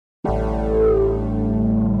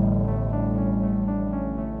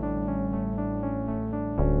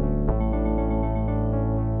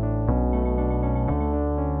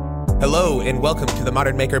Hello and welcome to the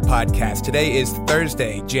Modern Maker Podcast. Today is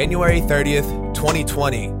Thursday, January 30th,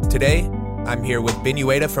 2020. Today, I'm here with Ben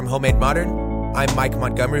Ueda from Homemade Modern. I'm Mike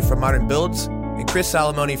Montgomery from Modern Builds, and Chris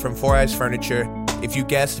Salamone from Four Eyes Furniture, if you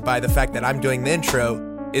guessed by the fact that I'm doing the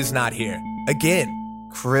intro, is not here. Again.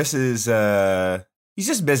 Chris is, he's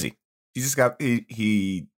just busy.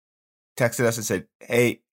 He texted us and said,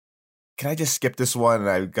 hey, can I just skip this one? And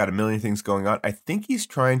I've got a million things going on. I think he's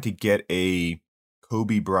trying to get a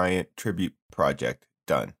Kobe Bryant tribute project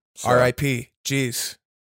done. So, R.I.P. Jeez.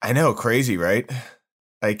 I know, crazy, right?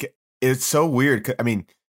 Like, it's so weird. I mean,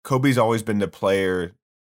 Kobe's always been the player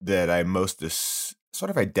that I most sort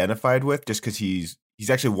of identified with, just because he's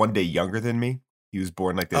actually one day younger than me. He was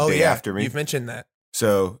born like the day after me. You've mentioned that.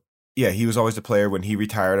 So yeah, he was always the player. When he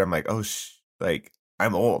retired, I'm like, like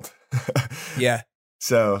I'm old. Yeah.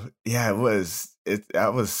 So yeah,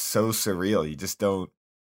 that was so surreal.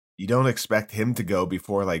 You don't expect him to go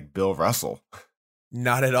before like Bill Russell.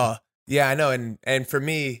 Not at all. Yeah, I know. And for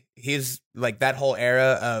me, he's like that whole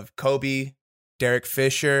era of Kobe, Derek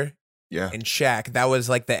Fisher, and Shaq. That was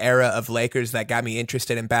like the era of Lakers that got me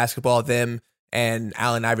interested in basketball, them and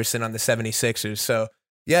Allen Iverson on the 76ers. So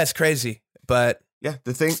yeah, it's crazy. But yeah,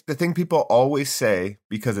 the thing people always say,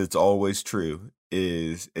 because it's always true,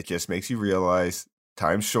 is it just makes you realize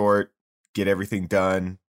time's short, get everything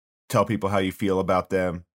done, tell people how you feel about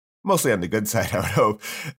them. Mostly on the good side, I would hope.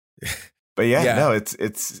 But no, it's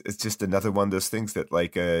just another one of those things that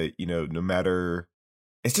like, no matter,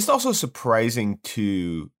 it's just also surprising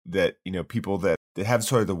too that, people that have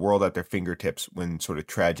sort of the world at their fingertips when sort of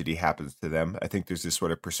tragedy happens to them. I think there's this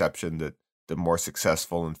sort of perception that the more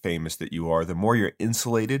successful and famous that you are, the more you're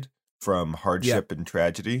insulated from hardship and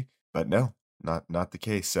tragedy. But no, not the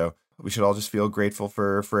case. So we should all just feel grateful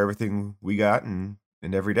for everything we got and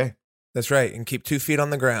every day. That's right. And keep 2 feet on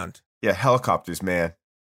the ground. Yeah, helicopters, man.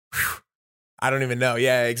 Whew. I don't even know.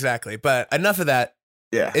 Yeah, exactly. But enough of that.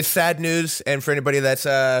 Yeah. It's sad news. And for anybody that's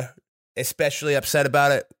especially upset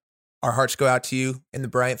about it, our hearts go out to you and the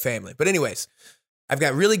Bryant family. But anyways, I've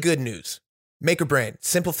got really good news. Maker Brand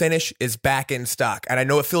Simple Finish is back in stock. And I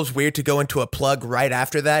know it feels weird to go into a plug right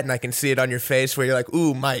after that. And I can see it on your face where you're like,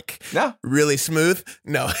 ooh, Mike. No. Really smooth?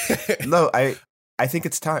 No. No, I think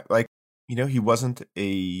it's time. Like, he wasn't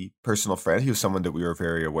a personal friend. He was someone that we were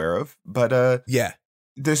very aware of. But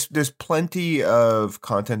there's plenty of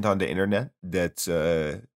content on the internet that's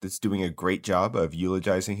doing a great job of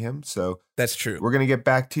eulogizing him. So that's true. We're gonna get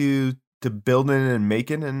back to building and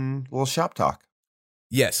making and a little shop talk.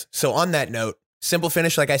 Yes. So on that note, Simple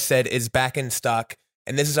Finish, like I said, is back in stock,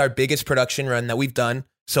 and this is our biggest production run that we've done.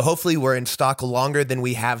 So hopefully we're in stock longer than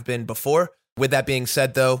we have been before. With that being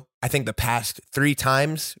said, though, I think the past 3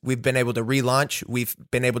 times we've been able to relaunch, we've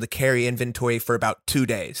been able to carry inventory for about 2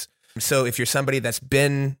 days. So if you're somebody that's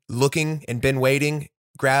been looking and been waiting,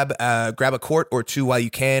 grab a quart or 2 while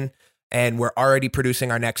you can. And we're already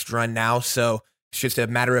producing our next run now. So it's just a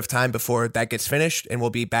matter of time before that gets finished and we'll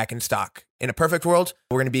be back in stock. In a perfect world,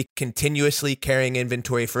 we're going to be continuously carrying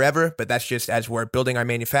inventory forever, but that's just as we're building our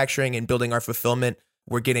manufacturing and building our fulfillment,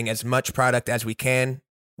 we're getting as much product as we can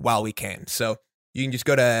while we can. So you can just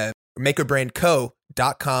go to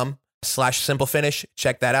makerbrandco.com/simplefinish,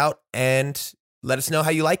 check that out, and let us know how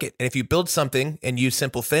you like it. And if you build something and use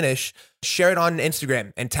Simple Finish, share it on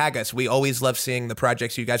Instagram and tag us. We always love seeing the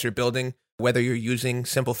projects you guys are building, whether you're using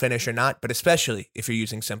Simple Finish or not, but especially if you're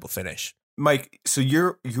using Simple Finish. Mike, so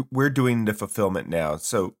we're doing the fulfillment now.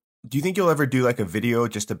 So do you think you'll ever do like a video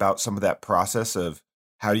just about some of that process of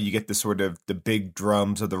how do you get the big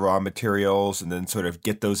drums of the raw materials and then sort of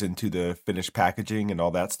get those into the finished packaging and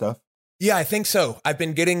all that stuff? Yeah, I think so. I've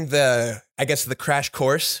been getting the crash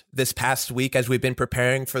course this past week as we've been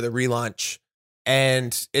preparing for the relaunch.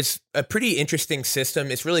 And it's a pretty interesting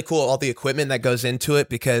system. It's really cool, all the equipment that goes into it,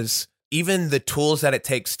 because even the tools that it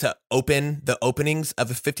takes to open the openings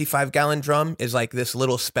of a 55-gallon drum is like this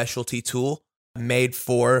little specialty tool made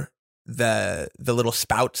for the little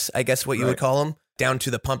spouts, I guess what you would call them, down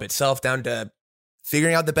to the pump itself, down to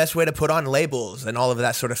figuring out the best way to put on labels and all of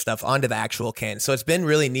that sort of stuff onto the actual can. So it's been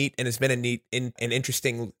really neat, and it's been an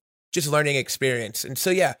interesting just learning experience. And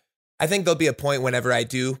so, yeah, I think there'll be a point whenever I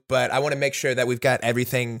do, but I want to make sure that we've got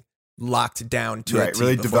everything locked down to a T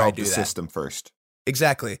really before develop I do the that. system first.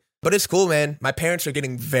 Exactly. But it's cool, man. My parents are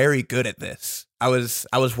getting very good at this. I was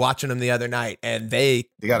watching them the other night, and they're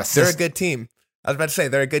a good team. I was about to say,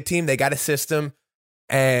 they're a good team. They got a system,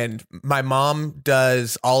 and my mom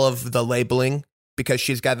does all of the labeling because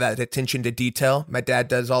she's got that attention to detail. My dad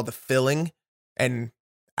does all the filling, and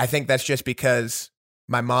I think that's just because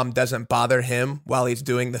my mom doesn't bother him while he's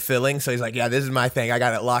doing the filling. So he's like, yeah, this is my thing. I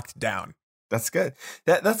got it locked down. That's good.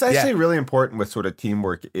 That's actually really important with sort of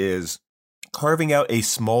teamwork, is carving out a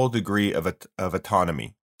small degree of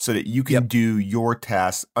autonomy so that you can do your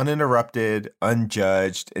tasks uninterrupted,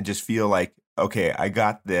 unjudged, and just feel like, okay, I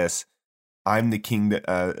got this. I'm the king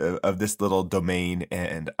of this little domain,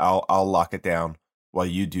 and I'll lock it down while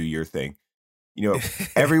you do your thing. You know,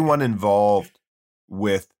 everyone involved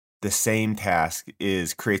with the same task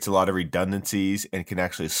creates a lot of redundancies and can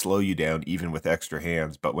actually slow you down even with extra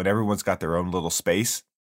hands. But when everyone's got their own little space,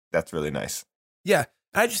 that's really nice. Yeah,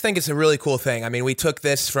 I just think it's a really cool thing. I mean, we took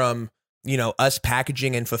this from, us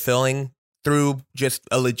packaging and fulfilling through just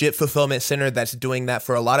a legit fulfillment center that's doing that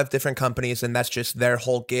for a lot of different companies, and that's just their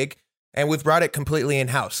whole gig. And we've brought it completely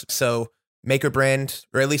in-house. So Maker Brand,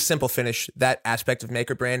 or at least Simple Finish, that aspect of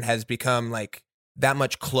Maker Brand has become like that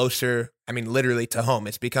much closer, I mean, literally to home.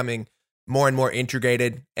 It's becoming more and more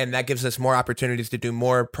integrated, and that gives us more opportunities to do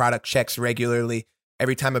more product checks regularly.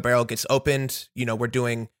 Every time a barrel gets opened, every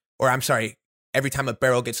time a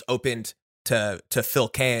barrel gets opened to fill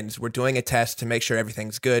cans, we're doing a test to make sure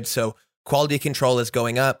everything's good. So quality control is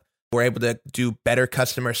going up. We're able to do better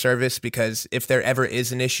customer service, because if there ever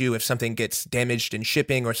is an issue, if something gets damaged in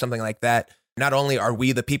shipping or something like that, not only are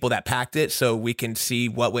we the people that packed it, so we can see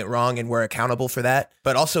what went wrong and we're accountable for that,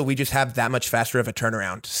 but also we just have that much faster of a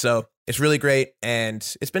turnaround. So it's really great,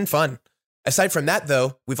 and it's been fun. Aside from that,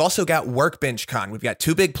 though, we've also got Workbench Con. We've got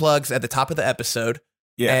 2 big plugs at the top of the episode.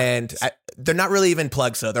 Yeah. And they're not really even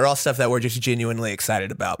plugs, though. They're all stuff that we're just genuinely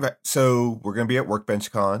excited about. Right. So we're going to be at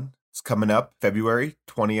Workbench Con. It's coming up February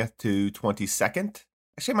 20th to 22nd.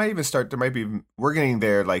 Actually, it might even start. We're getting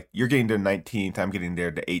there, like, you're getting to the 19th. I'm getting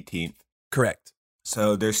there the 18th. Correct.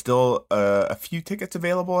 So there's still a few tickets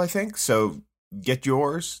available, I think. So get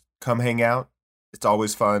yours. Come hang out. It's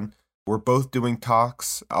always fun. We're both doing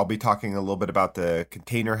talks. I'll be talking a little bit about the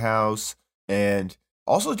container house, and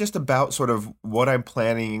also just about sort of what I'm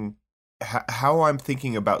planning, how I'm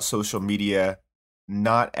thinking about social media,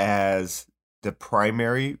 not as the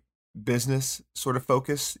primary business sort of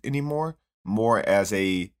focus anymore, more as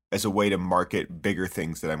a way to market bigger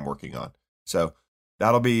things that I'm working on. So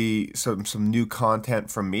that'll be some new content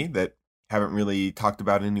from me that haven't really talked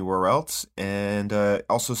about anywhere else, and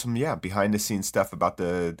also some behind the scenes stuff about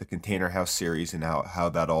the Container House series and how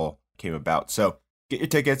that all came about. So get your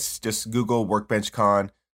tickets, just Google Workbench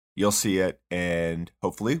Con, you'll see it, and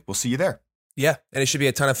hopefully we'll see you there. Yeah, and it should be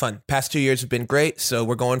a ton of fun. Past 2 years have been great, so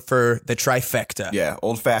we're going for the trifecta. Yeah,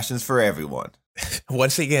 old fashions for everyone.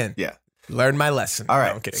 Once again. Yeah. Learn my lesson. All right,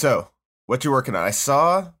 no, I'm kidding. So what you're working on. I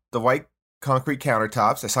saw the white concrete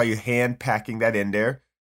countertops. I saw you hand packing that in there.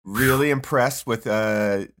 Really impressed with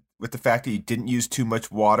the fact that you didn't use too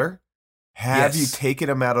much water. Have you taken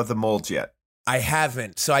them out of the molds yet? I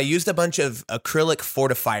haven't. So I used a bunch of acrylic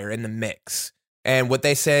fortifier in the mix. And what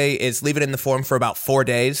they say is leave it in the form for about 4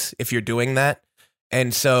 days if you're doing that.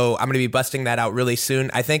 And so I'm going to be busting that out really soon.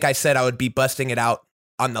 I think I said I would be busting it out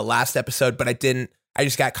on the last episode, but I didn't. I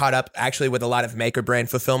just got caught up actually with a lot of Maker Brand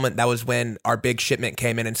fulfillment. That was when our big shipment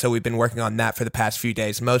came in. And so we've been working on that for the past few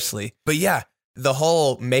days mostly. But yeah, the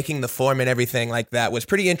whole making the form and everything like that was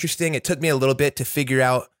pretty interesting. It took me a little bit to figure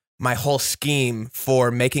out my whole scheme for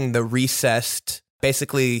making the recessed,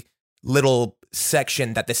 basically little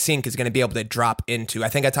section that the sink is going to be able to drop into. I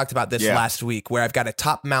think I talked about this last week, where I've got a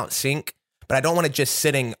top mount sink, but I don't want it just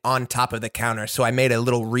sitting on top of the counter. So I made a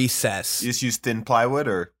little recess. You just use thin plywood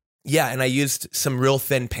or? Yeah, and I used some real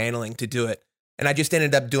thin paneling to do it. And I just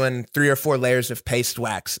ended up doing 3 or 4 layers of paste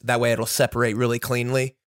wax. That way it'll separate really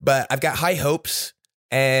cleanly. But I've got high hopes,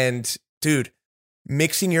 and dude,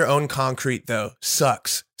 mixing your own concrete though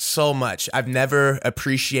sucks so much. I've never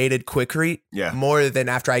appreciated Quikrete more than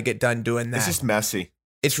after I get done doing that. It's just messy.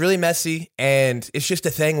 It's really messy, and it's just a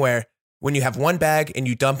thing where when you have one bag and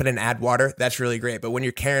you dump it and add water, that's really great. But when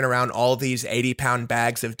you're carrying around all these 80-pound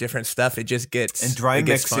bags of different stuff, it just gets... And dry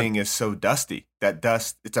mixing is so dusty. That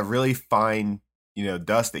dust, it's a really fine,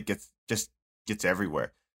 dust that gets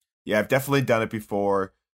everywhere. Yeah, I've definitely done it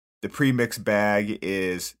before. The pre-mix bag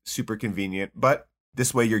is super convenient, but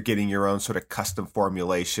this way you're getting your own sort of custom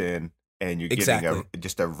formulation, and you're getting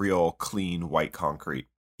just a real clean white concrete.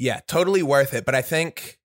 Yeah, totally worth it. But I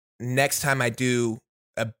think next time I do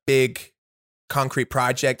a big concrete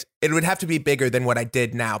project, it would have to be bigger than what I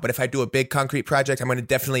did now. But if I do a big concrete project, I'm going to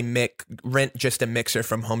definitely rent just a mixer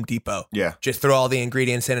from Home Depot. Yeah. Just throw all the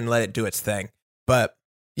ingredients in and let it do its thing. But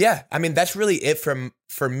yeah, I mean, that's really it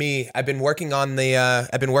for me. I've been working on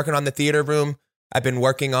the theater room. I've been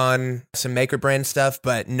working on some Maker Brand stuff,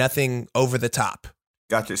 but nothing over the top.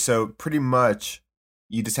 Gotcha. So pretty much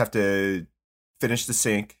you just have to finish the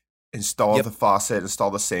sink, install the faucet,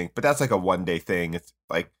 install the sink, but that's like a 1-day thing. It's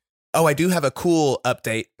like Oh, I do have a cool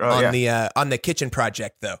update Oh, on the kitchen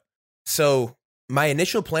project though. So my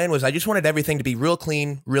initial plan was I just wanted everything to be real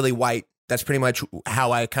clean, really white. That's pretty much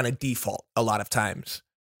how I kind of default a lot of times.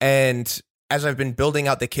 And as I've been building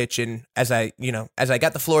out the kitchen, as I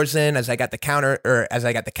got the floors in, as I got the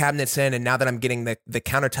cabinets in, and now that I'm getting the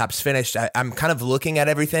countertops finished, I'm kind of looking at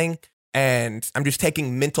everything and I'm just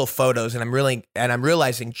taking mental photos, and I'm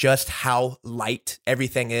realizing just how light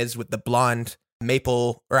everything is with the blonde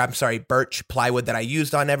birch plywood that I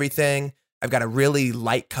used on everything. I've got a really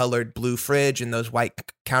light colored blue fridge and those white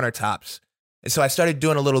countertops. And so I started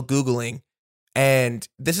doing a little Googling, and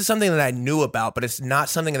this is something that I knew about, but it's not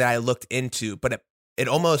something that I looked into, but it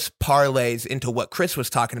almost parlays into what Chris was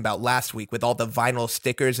talking about last week with all the vinyl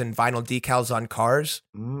stickers and vinyl decals on cars.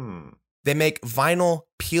 Mm. They make vinyl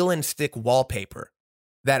peel and stick wallpaper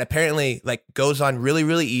that apparently like goes on really,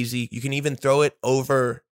 really easy. You can even throw it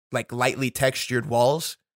over like lightly textured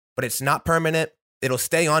walls, but it's not permanent. It'll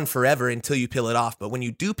stay on forever until you peel it off. But when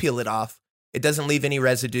you do peel it off, it doesn't leave any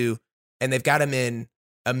residue. And they've got them in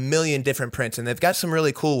a million different prints, and they've got some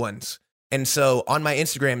really cool ones. And so on my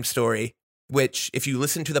Instagram story, which if you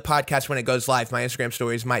listen to the podcast when it goes live, my Instagram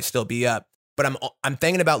stories might still be up, but I'm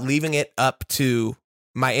thinking about leaving it up to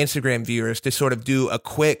my Instagram viewers to sort of do a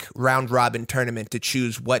quick round robin tournament to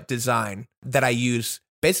choose what design that I use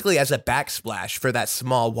basically as a backsplash for that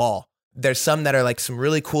small wall. There's some that are like some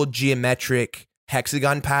really cool geometric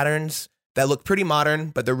hexagon patterns that look pretty modern,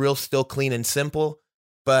 but they're real still clean and simple.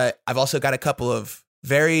 But I've also got a couple of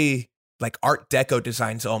very like Art Deco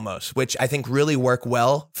designs almost, which I think really work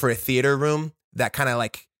well for a theater room, that kind of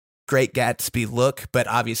like Great Gatsby look, but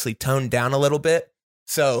obviously toned down a little bit.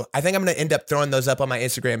 So I think I'm going to end up throwing those up on my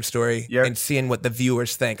Instagram story and seeing what the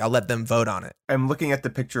viewers think. I'll let them vote on it. I'm looking at the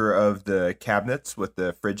picture of the cabinets with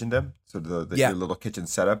the fridge in them. So your little kitchen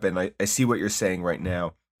setup. And I see what you're saying right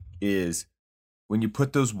now is when you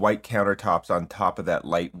put those white countertops on top of that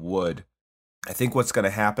light wood, I think what's going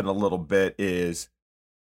to happen a little bit is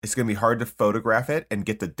it's going to be hard to photograph it and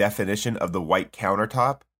get the definition of the white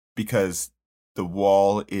countertop because the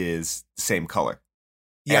wall is the same color.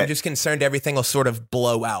 Yeah, I'm just concerned everything will sort of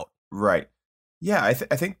blow out. Right. Yeah, I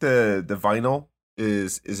think the vinyl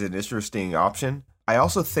is an interesting option. I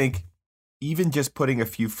also think even just putting a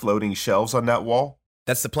few floating shelves on that wall.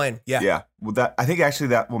 That's the plan. Yeah. Yeah. Well, I think actually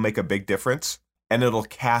that will make a big difference, and it'll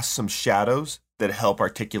cast some shadows that help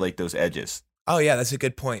articulate those edges. Oh yeah, that's a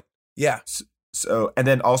good point. Yeah. So and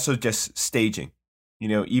then also just staging. You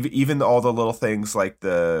know, even all the little things like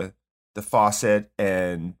the faucet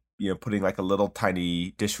and putting like a little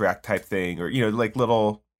tiny dish rack type thing, or like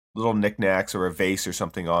little knickknacks or a vase or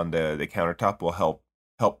something on the countertop will help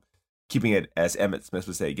keeping it, as Emmett Smith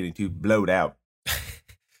would say, getting too blowed out.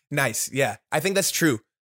 Nice. Yeah, I think that's true.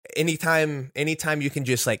 Anytime you can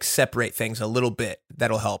just like separate things a little bit,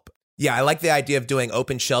 that'll help. Yeah, I like the idea of doing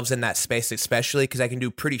open shelves in that space, especially because I can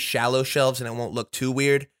do pretty shallow shelves and it won't look too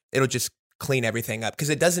weird. It'll just clean everything up because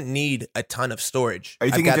it doesn't need a ton of storage. Are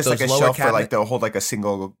you thinking just like a shelf for like they'll hold like a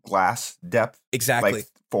single glass depth? Exactly. Like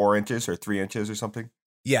 4 inches or 3 inches or something?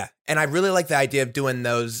 Yeah. And I really like the idea of doing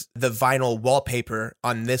the vinyl wallpaper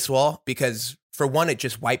on this wall because for one, it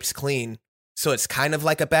just wipes clean. So it's kind of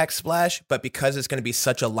like a backsplash, but because it's going to be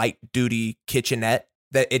such a light duty kitchenette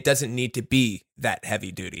that it doesn't need to be that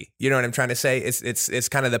heavy duty. You know what I'm trying to say? It's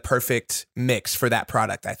kind of the perfect mix for that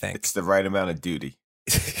product, I think. It's the right amount of duty.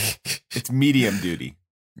 It's medium duty.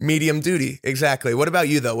 Medium duty, exactly. What about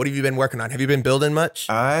you, though? What have you been working on? Have you been building much?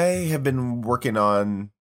 I have been working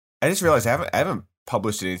on... I just realized I haven't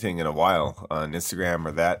published anything in a while on Instagram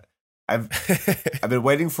or that. I've been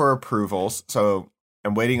waiting for approvals, so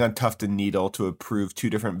I'm waiting on Tuft and Needle to approve 2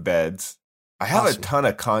 different beds. I have a ton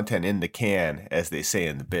of content in the can, as they say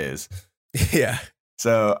in the biz. Yeah.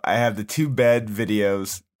 So I have the 2 bed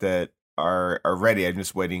videos that are ready. I'm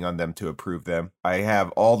just waiting on them to approve them. I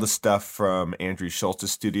have all the stuff from Andrew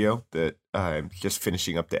Schultz's studio that I'm just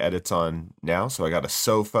finishing up the edits on now. So I got a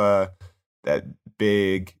sofa, that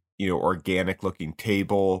big, organic looking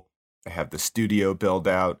table. I have the studio build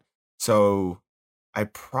out. So I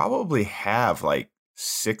probably have like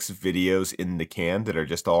 6 videos in the can that are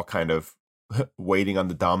just all kind of waiting on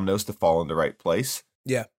the dominoes to fall in the right place.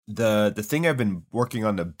 Yeah. The thing I've been working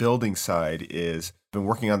on the building side is been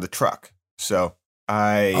working on the truck. So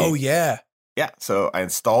Oh yeah. Yeah, so I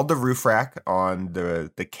installed the roof rack on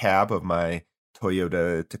the cab of my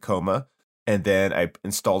Toyota Tacoma, and then I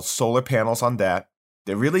installed solar panels on that.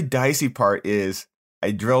 The really dicey part is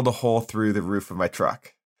I drilled a hole through the roof of my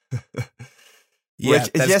truck. Yeah, Which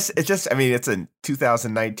it's just I mean, it's a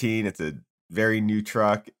 2019, it's a very new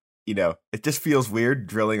truck. It just feels weird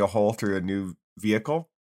drilling a hole through a new vehicle.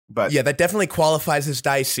 But yeah, that definitely qualifies as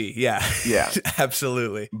dicey. Yeah. Yeah.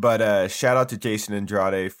 Absolutely. But shout out to Jason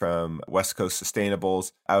Andrade from West Coast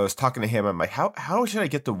Sustainables. I was talking to him. I'm like, how should I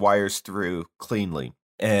get the wires through cleanly?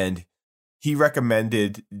 And he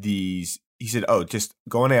recommended these. He said, oh, just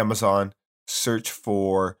go on Amazon, search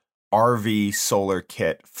for RV solar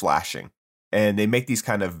kit flashing. And they make these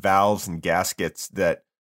kind of valves and gaskets that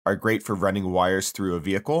are great for running wires through a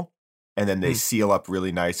vehicle. And then they seal up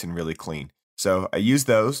really nice and really clean. So I used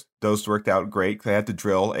those. Those worked out great because I had to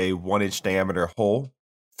drill a 1-inch diameter hole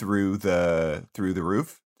through the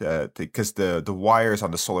roof because the wires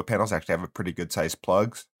on the solar panels actually have a pretty good sized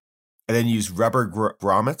plugs. And then use rubber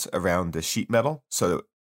grommets around the sheet metal so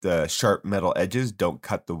the sharp metal edges don't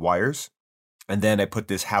cut the wires. And then I put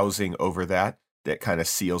this housing over that kind of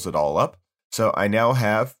seals it all up. So I now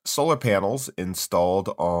have solar panels installed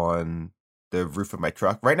on the roof of my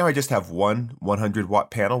truck. Right now I just have one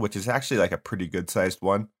 100-watt panel, which is actually like a pretty good sized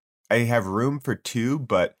one. I have room for 2,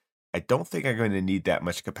 but I don't think I'm going to need that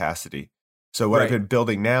much capacity. So what I've been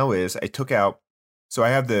building now is I took out, so I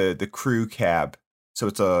have the crew cab. So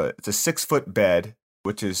it's a 6-foot bed,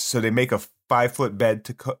 which is, so they make a 5-foot bed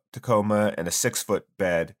Tacoma and a 6-foot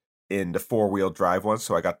bed in the 4-wheel drive one.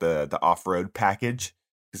 So I got the off-road package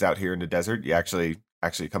because out here in the desert, you actually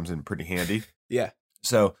comes in pretty handy. Yeah.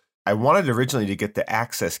 So I wanted originally to get the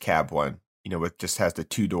access cab one, with just has the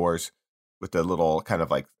 2 doors with the little kind of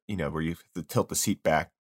like, where you have to tilt the seat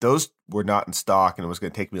back. Those were not in stock, and it was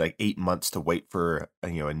going to take me like 8 months to wait for, a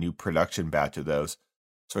new production batch of those.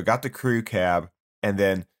 So I got the crew cab, and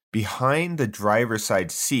then behind the driver's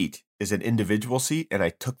side seat is an individual seat, and I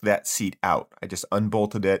took that seat out. I just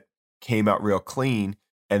unbolted it, came out real clean,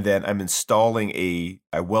 and then I'm installing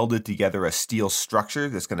I welded together a steel structure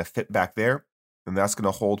that's going to fit back there. And that's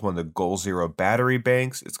going to hold one of the Goal Zero battery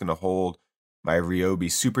banks. It's going to hold my Ryobi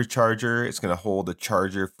supercharger. It's going to hold a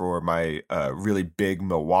charger for my really big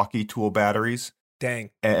Milwaukee tool batteries. Dang.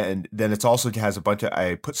 And then it's also has a bunch of,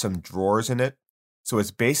 I put some drawers in it. So it's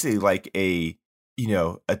basically like a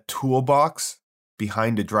toolbox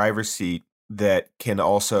behind the driver's seat that can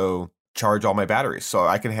also charge all my batteries. So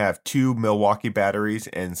I can have 2 Milwaukee batteries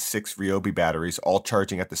and 6 Ryobi batteries all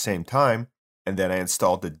charging at the same time. And then I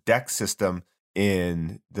installed the deck system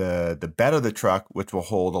in the bed of the truck, which will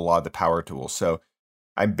hold a lot of the power tools. So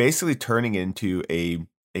I'm basically turning into a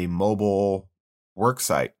mobile work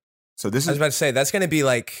site. So this is, I was about to say, that's going to be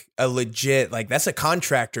like a legit, like that's a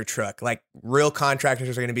contractor truck. Like real contractors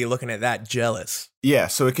are going to be looking at that jealous. Yeah.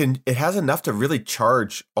 So it has enough to really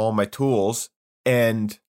charge all my tools.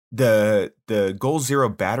 And the Goal Zero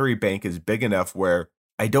battery bank is big enough where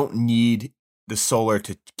I don't need the solar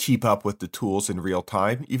to keep up with the tools in real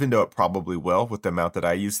time, even though it probably will with the amount that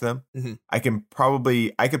I use them. Mm-hmm. I could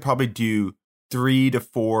probably do 3 to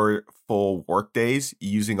 4 full work days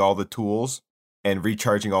using all the tools and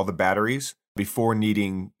recharging all the batteries before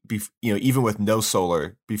needing, even with no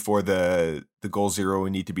solar, before the Goal Zero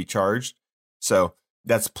would need to be charged. So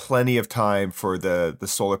that's plenty of time for the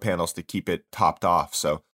solar panels to keep it topped off.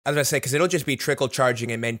 So I was going to say, because it'll just be trickle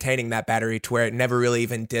charging and maintaining that battery to where it never really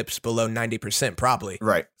even dips below 90% probably.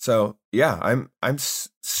 Right. So yeah, I'm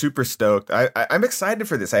super stoked. I'm excited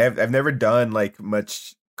for this. I've never done like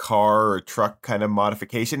much car or truck kind of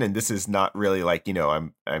modification, and this is not really like,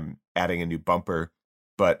 I'm adding a new bumper,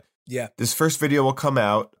 but yeah, this first video will come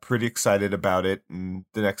out. Pretty excited about it in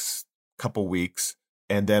the next couple weeks,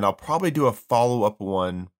 and then I'll probably do a follow-up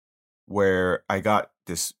one where I got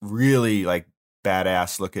this really like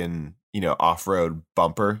badass looking, off-road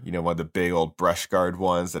bumper, one of the big old brush guard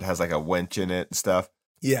ones that has like a winch in it and stuff.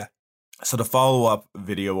 Yeah. So the follow-up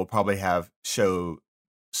video will probably show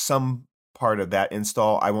some part of that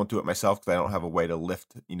install. I won't do it myself because I don't have a way to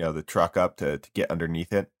lift, the truck up to get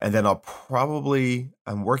underneath it. And then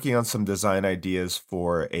I'm working on some design ideas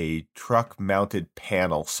for a truck mounted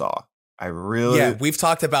panel saw. Yeah, we've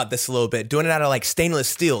talked about this a little bit. Doing it out of like stainless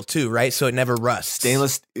steel too, right? So it never rusts.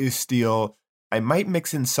 Stainless steel. I might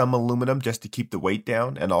mix in some aluminum just to keep the weight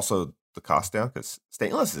down and also the cost down because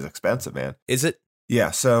stainless is expensive, man. Is it?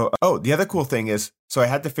 Yeah. So, the other cool thing is, so I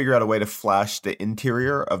had to figure out a way to flash the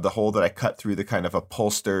interior of the hole that I cut through the kind of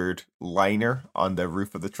upholstered liner on the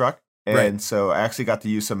roof of the truck. And so I actually got to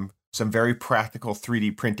use some very practical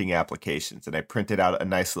 3D printing applications. And I printed out a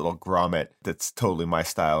nice little grommet that's totally my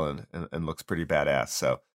style and looks pretty badass.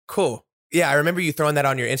 So cool. Yeah, I remember you throwing that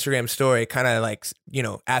on your Instagram story, kind of like,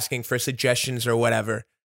 asking for suggestions or whatever.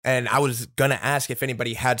 And I was going to ask if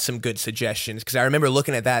anybody had some good suggestions because I remember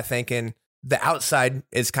looking at that thinking the outside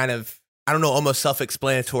is kind of, I don't know, almost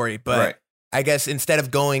self-explanatory, but I guess instead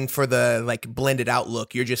of going for the like blended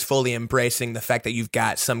outlook, you're just fully embracing the fact that you've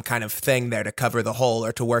got some kind of thing there to cover the hole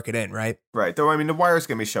or to work it in, right? Right. Though, I mean, the wire's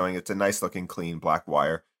going to be showing it's a nice looking, clean black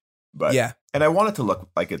wire. But, yeah. And I want it to look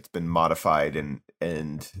like it's been modified and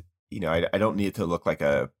I don't need it to look like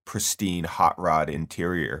a pristine hot rod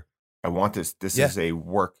interior. I want this is a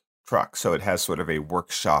work truck. So it has sort of a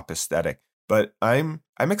workshop aesthetic. But I'm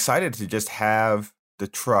excited to just have the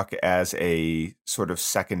truck as a sort of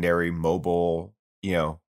secondary mobile,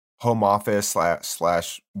 home office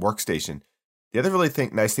slash workstation. The other really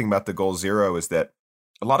nice thing about the Goal Zero is that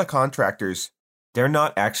a lot of contractors, they're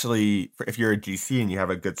not actually, if you're a GC and you have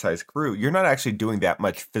a good sized crew, you're not actually doing that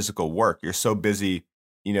much physical work. You're so busy,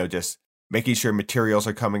 just making sure materials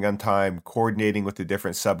are coming on time, coordinating with the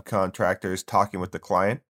different subcontractors, talking with the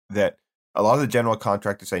client, that a lot of the general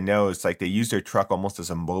contractors I know, it's like they use their truck almost as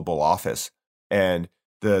a mobile office. And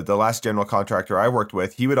the last general contractor I worked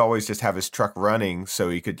with, he would always just have his truck running so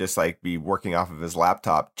he could just like be working off of his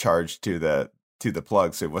laptop charged to the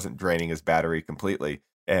plug, so it wasn't draining his battery completely.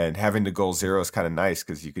 And having the Goal Zero is kind of nice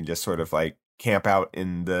because you can just sort of like camp out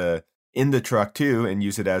in the truck too and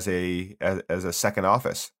use it as a second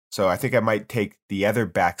office. So I think I might take the other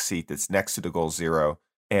back seat that's next to the Goal Zero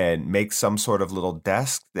and make some sort of little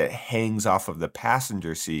desk that hangs off of the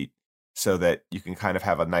passenger seat so that you can kind of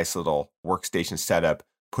have a nice little workstation setup,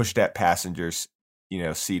 push that passenger's,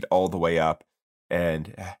 seat all the way up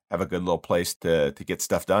and have a good little place to get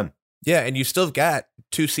stuff done. Yeah, and you still got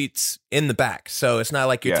 2 seats in the back. So it's not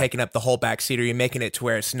like you're taking up the whole back seat, or you're making it to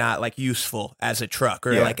where it's not like useful as a truck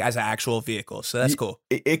or like as an actual vehicle. So that's cool.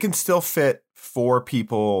 It can still fit 4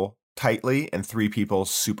 people tightly and 3 people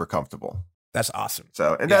super comfortable. That's awesome.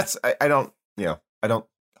 So, and that's, I don't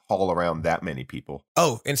haul around that many people.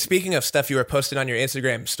 Oh, and speaking of stuff you were posting on your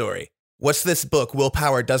Instagram story, what's this book,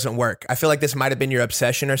 Willpower Doesn't Work? I feel like this might have been your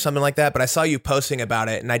obsession or something like that, but I saw you posting about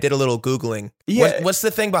it and I did a little Googling. Yeah. What's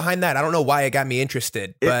the thing behind that? I don't know why it got me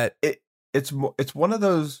interested, but it's one of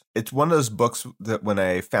those books that when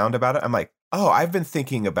I found about it, I'm like, oh, I've been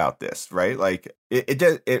thinking about this, right? Like it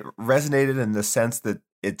resonated in the sense that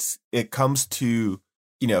it comes to,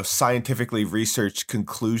 scientifically researched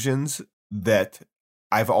conclusions that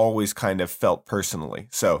I've always kind of felt personally.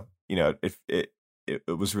 So, it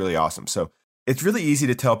was really awesome. So it's really easy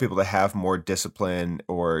to tell people to have more discipline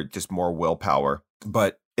or just more willpower,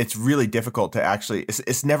 but it's really difficult to actually,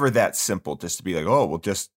 it's never that simple just to be like, oh, well,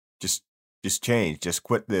 just change, just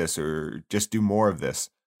quit this or just do more of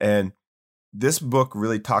this. And this book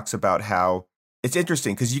really talks about how it's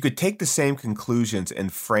interesting because you could take the same conclusions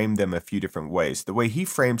and frame them a few different ways. The way he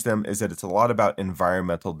frames them is that it's a lot about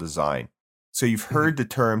environmental design. So you've heard the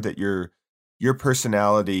term that your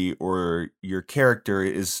personality or your character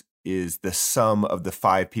is the sum of the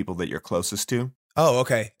 5 people that you're closest to. Oh,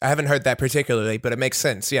 okay. I haven't heard that particularly, but it makes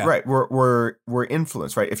sense. Yeah. Right. We're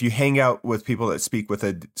influenced, right? If you hang out with people that speak with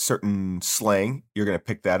a certain slang, you're going to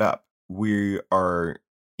pick that up. We are,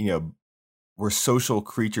 we're social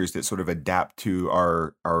creatures that sort of adapt to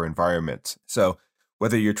our environments. So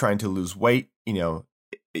whether you're trying to lose weight,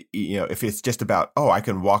 if it's just about, oh, I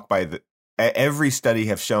can walk by every study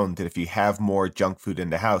have shown that if you have more junk food in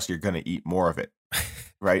the house, you're going to eat more of it.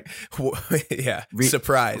 Right. Yeah.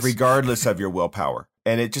 Surprise. Regardless of your willpower.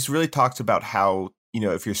 And it just really talks about how,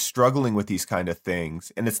 if you're struggling with these kind of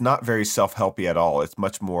things, and it's not very self-helpy at all, it's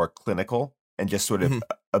much more clinical and just sort of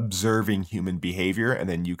observing human behavior. And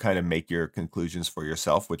then you kind of make your conclusions for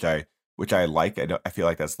yourself, which I like. I feel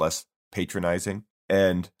like that's less patronizing.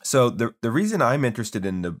 And so the reason I'm interested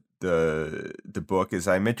in the book is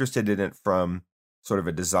I'm interested in it from sort of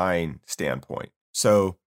a design standpoint.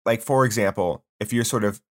 So like, for example, if you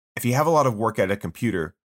have a lot of work at a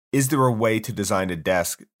computer, is there a way to design a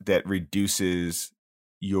desk that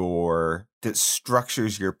that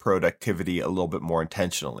structures your productivity a little bit more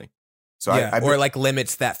intentionally? So or like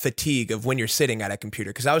limits that fatigue of when you're sitting at a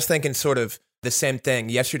computer. Because I was thinking sort of the same thing.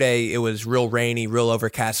 Yesterday, it was real rainy, real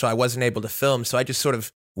overcast, so I wasn't able to film. So I just sort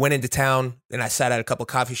of went into town and I sat at a couple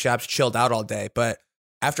coffee shops, chilled out all day. But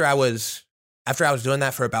after I was doing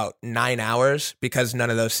that for about 9 hours, because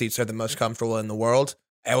none of those seats are the most comfortable in the world,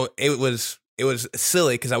 it was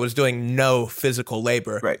silly because I was doing no physical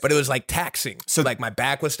labor, right. But it was like taxing. So like my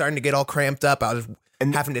back was starting to get all cramped up. I was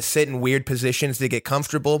having to sit in weird positions to get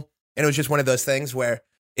comfortable. And it was just one of those things where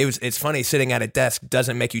it's funny, sitting at a desk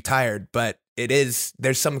doesn't make you tired, but there's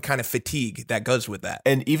some kind of fatigue that goes with that.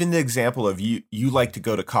 And even the example of you like to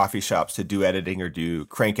go to coffee shops to do editing or do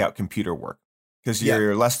crank out computer work because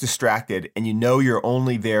you're less distracted and you're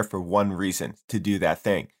only there for one reason, to do that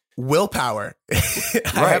thing. Willpower.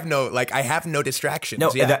 I have no distractions.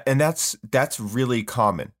 No, and that's really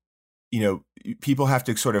common. people have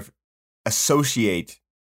to sort of associate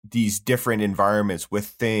these different environments with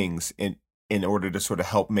things in order to sort of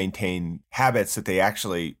help maintain habits that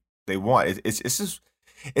they want. It's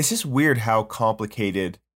just weird how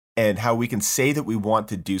complicated and how we can say that we want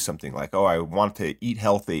to do something like, oh, I want to eat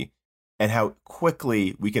healthy, and how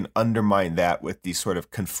quickly we can undermine that with these sort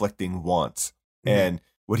of conflicting wants. Mm-hmm. And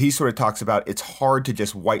what he sort of talks about, it's hard to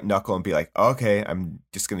just white knuckle and be like, okay, I'm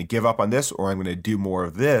just going to give up on this, or I'm going to do more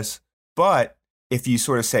of this. But if you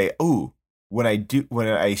sort of say, oh, when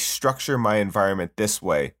I structure my environment this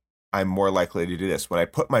way, I'm more likely to do this. When I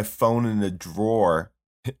put my phone in the drawer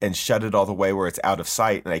and shut it all the way where it's out of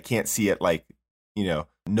sight and I can't see it, like,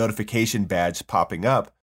 notification badge popping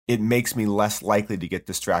up, it makes me less likely to get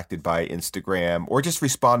distracted by Instagram or just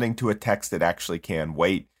responding to a text that actually can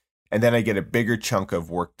wait. And then I get a bigger chunk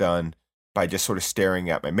of work done by just sort of staring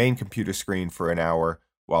at my main computer screen for an hour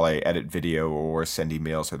while I edit video or send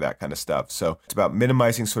emails or that kind of stuff. So it's about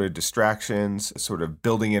minimizing sort of distractions, sort of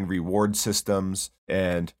building in reward systems.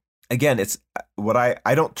 And again, it's what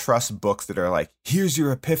I don't trust books that are like, here's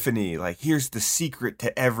your epiphany, like here's the secret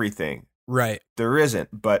to everything. Right. There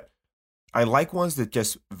isn't, but I like ones that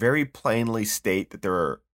just very plainly state that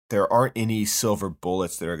there aren't any silver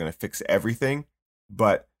bullets that are going to fix everything,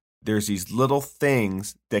 but there's these little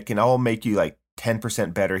things that can all make you like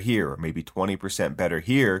 10% better here, or maybe 20% better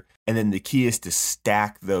here. And then the key is to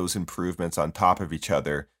stack those improvements on top of each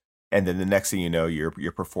other. And then the next thing you know, you're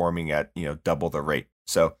performing at, double the rate.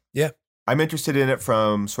 So yeah, I'm interested in it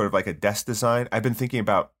from sort of like a desk design. I've been thinking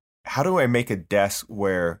about how do I make a desk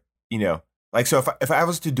where, like, so if I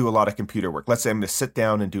was to do a lot of computer work, let's say I'm going to sit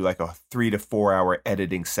down and do like a 3 to 4 hour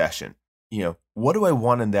editing session, what do I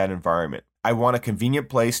want in that environment? I want a convenient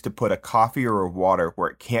place to put a coffee or a water where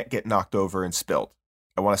it can't get knocked over and spilled.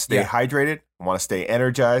 I want to stay hydrated. I want to stay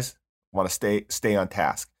energized. I want to stay on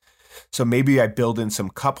task. So maybe I build in some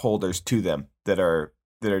cup holders to them that are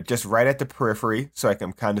just right at the periphery, so I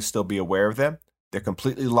can kind of still be aware of them. They're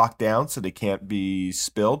completely locked down, so they can't be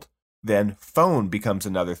spilled. Then phone becomes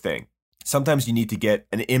another thing. Sometimes you need to get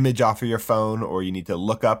an image off of your phone, or you need to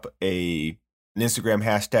look up an Instagram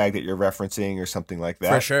hashtag that you're referencing or something like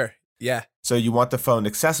that. For sure. Yeah. So you want the phone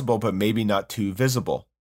accessible, but maybe not too visible.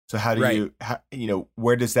 So how do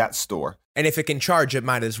where does that store? And if it can charge, it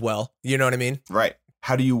might as well. You know what I mean? Right.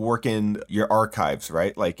 How do you work in your archives,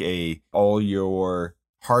 right? Like all your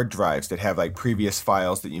hard drives that have like previous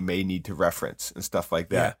files that you may need to reference and stuff like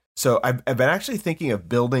that. Yeah. So I've been actually thinking of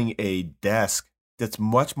building a desk that's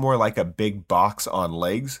much more like a big box on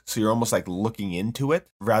legs. So you're almost like looking into it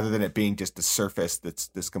rather than it being just a surface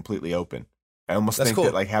that's completely open. I almost think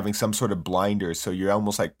that like having some sort of blinders, so you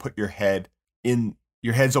almost like put your head's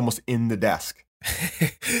almost in the desk.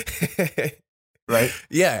 Right?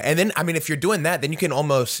 Yeah. And then, I mean, if you're doing that, then you can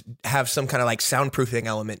almost have some kind of like soundproofing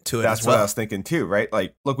element to it. That's as well. What I was thinking too, right?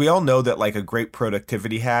 Like, look, we all know that like a great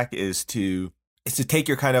productivity hack is to take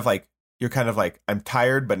your kind of like, I'm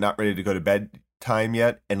tired, but not ready to go to bed time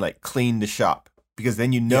yet, and like clean the shop. Because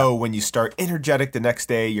then when you start energetic the next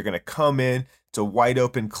day, you're going to come in, it's a wide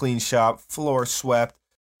open, clean shop, floor swept,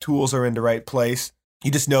 tools are in the right place.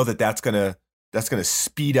 You just know that that's going to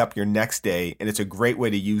speed up your next day. And it's a great way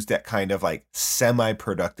to use that kind of like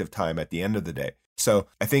semi-productive time at the end of the day. So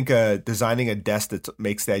I think designing a desk that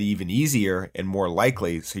makes that even easier and more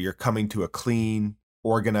likely, so you're coming to a clean,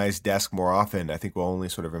 organized desk more often, I think will only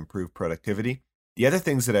sort of improve productivity. The other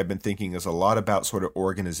things that I've been thinking is a lot about sort of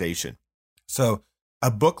organization. So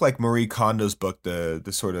a book like Marie Kondo's book, the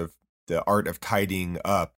sort of the art of tidying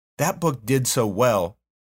up, that book did so well.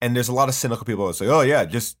 And there's a lot of cynical people that say, oh yeah,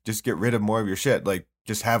 just get rid of more of your shit. Like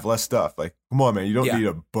just have less stuff. Like, come on, man, you don't need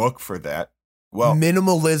a book for that. Well,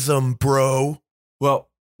 minimalism, bro. Well,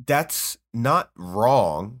 that's not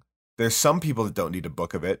wrong. There's some people that don't need a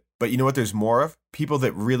book of it, but you know what there's more of? People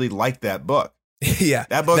that really like that book. Yeah.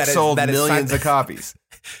 That book sold millions of copies.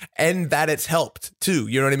 And that it's helped too.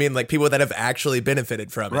 You know what I mean? Like people that have actually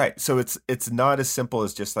benefited from it. Right. So it's not as simple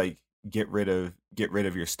as just like get rid of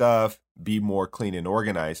your stuff, be more clean and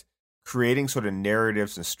organized, creating sort of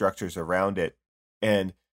narratives and structures around it.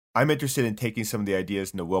 And I'm interested in taking some of the ideas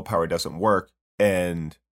in the Willpower Doesn't Work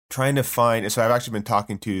and trying to find, so I've actually been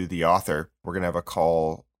talking to the author. We're going to have a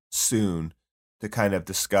call soon to kind of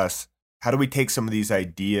discuss how do we take some of these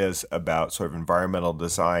ideas about sort of environmental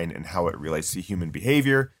design and how it relates to human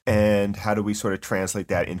behavior, and how do we sort of translate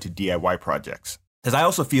that into DIY projects? Because I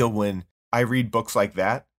also feel when I read books like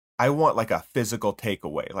that, I want like a physical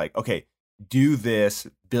takeaway. Like, okay, do this,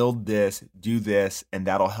 build this, do this, and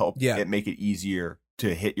that'll help it make it easier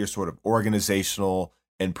to hit your sort of organizational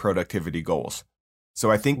and productivity goals.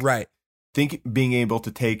 So I think think being able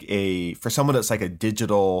to for someone that's like a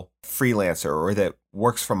digital freelancer or that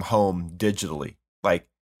works from home digitally, like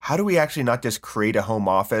how do we actually not just create a home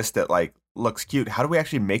office that like looks cute? How do we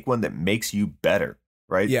actually make one that makes you better?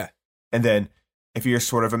 Right. Yeah. And then if you're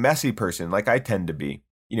sort of a messy person, like I tend to be,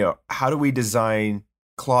 how do we design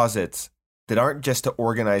closets that aren't just to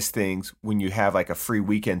organize things when you have like a free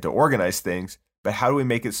weekend to organize things, but how do we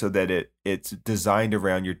make it so that it's designed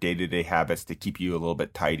around your day-to-day habits to keep you a little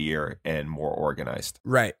bit tidier and more organized?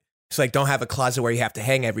 Right. It's like, don't have a closet where you have to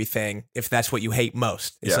hang everything if that's what you hate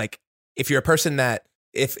most. It's like, if you're a person that,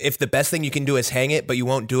 if the best thing you can do is hang it, but you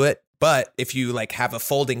won't do it, but if you like have a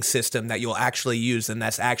folding system that you'll actually use, then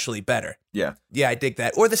that's actually better. Yeah. Yeah, I dig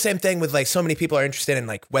that. Or the same thing with like, so many people are interested in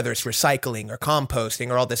like whether it's recycling or composting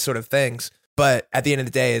or all this sort of things. But at the end of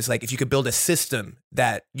the day is like, if you could build a system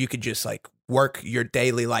that you could just like work your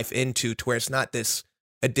daily life into to where it's not this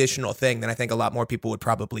additional thing, then I think a lot more people would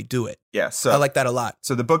probably do it. Yeah. So I like that a lot.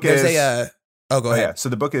 So the book There's is go ahead. Yeah. So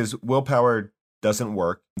the book is Willpower Doesn't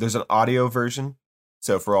Work. There's an audio version.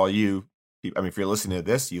 So for all you, if you're listening to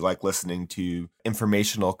this, you like listening to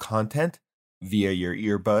informational content via your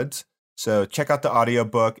earbuds. So check out the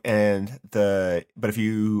audiobook but if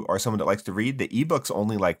you are someone that likes to read, the ebook's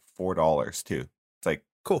only like $4 too. It's like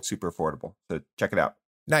cool, super affordable. So check it out.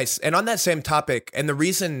 Nice. And on that same topic, and the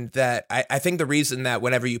reason that I think the reason that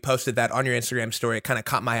whenever you posted that on your Instagram story, it kind of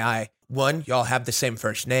caught my eye. One, y'all have the same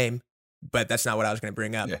first name, but that's not what I was going to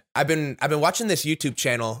bring up. Yeah. I've been watching this YouTube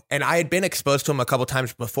channel, and I had been exposed to him a couple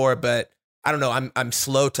times before, but I don't know. I'm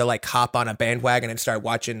slow to like hop on a bandwagon and start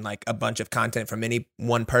watching like a bunch of content from any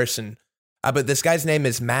one person. But this guy's name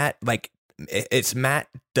is Matt. Like it's Matt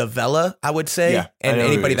Davella, I would say. Yeah, and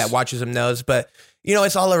anybody that watches him knows. But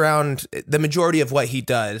it's all around. The majority of what he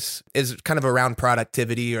does is kind of around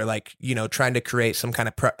productivity or like trying to create some kind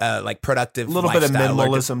of like productive. A little bit of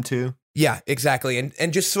minimalism too. Yeah, exactly.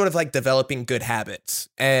 And just sort of like developing good habits.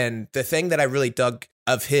 And the thing that I really dug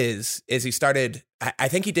of his is he started, I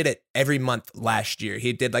think he did it every month last year.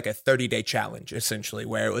 He did like a 30-day challenge essentially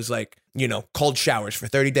where it was like, cold showers for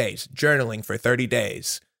 30 days, journaling for 30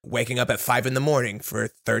 days, waking up at 5 a.m. for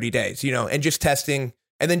 30 days, and just testing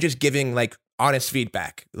and then just giving like honest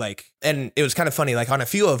feedback. Like, and it was kind of funny, like on a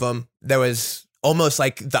few of them, there was almost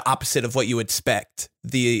like the opposite of what you would expect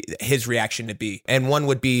his reaction to be. And one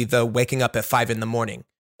would be the waking up at 5 a.m.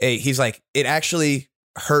 He's like, it actually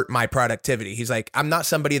hurt my productivity. He's like, I'm not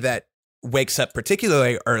somebody that wakes up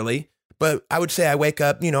particularly early, but I would say I wake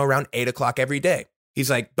up, around 8 o'clock every day. He's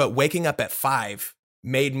like, but waking up at 5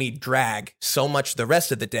 made me drag so much the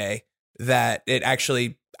rest of the day that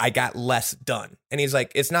I got less done. And he's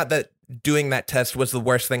like, it's not that doing that test was the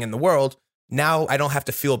worst thing in the world. Now I don't have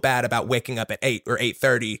to feel bad about waking up at 8 or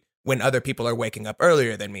 8:30 when other people are waking up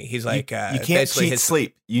earlier than me. He's like, you can't cheat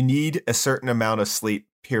sleep. You need a certain amount of sleep,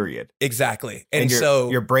 period. Exactly. And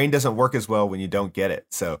your brain doesn't work as well when you don't get it.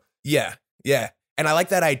 So yeah. And I like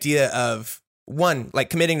that idea of one, like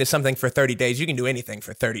committing to something for 30 days. You can do anything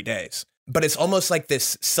for 30 days, but it's almost like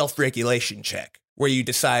this self-regulation check where you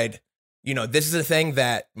decide, this is a thing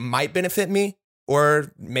that might benefit me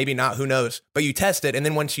or maybe not, who knows, but you test it. And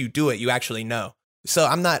then once you do it, you actually know. So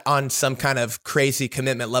I'm not on some kind of crazy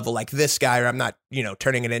commitment level like this guy, or I'm not,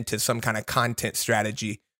 turning it into some kind of content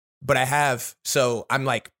strategy, but I have. So I'm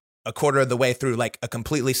like a quarter of the way through like a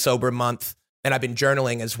completely sober month, and I've been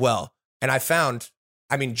journaling as well. And I found,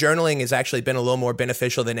 journaling has actually been a little more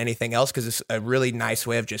beneficial than anything else because it's a really nice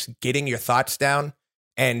way of just getting your thoughts down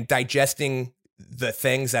and digesting the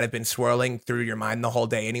things that have been swirling through your mind the whole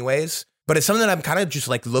day anyways. But it's something that I'm kind of just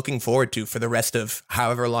like looking forward to for the rest of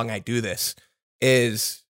however long I do this,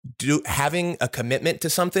 is having a commitment to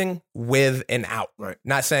something with an out. Right.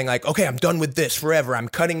 Not saying like, okay, I'm done with this forever, I'm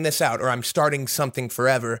cutting this out, or I'm starting something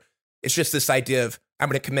forever. It's just this idea of I'm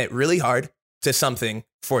going to commit really hard to something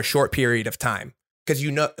for a short period of time.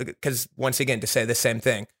 Because once again, to say the same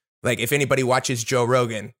thing, like if anybody watches Joe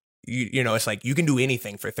Rogan, it's like you can do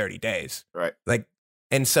anything for 30 days. Right. Like,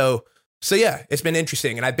 and so yeah, it's been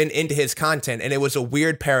interesting. And I've been into his content, and it was a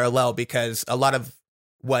weird parallel because a lot of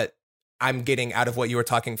what I'm getting out of what you were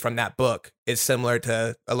talking from that book is similar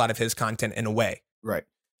to a lot of his content in a way. Right.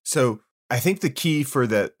 So I think the key for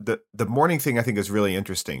the morning thing, I think, is really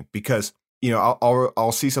interesting because,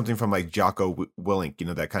 I'll see something from like Jocko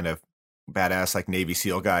Willink, that kind of badass like Navy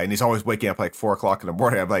SEAL guy, and he's always waking up like 4 o'clock in the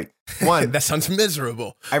morning. I'm like, one, that sounds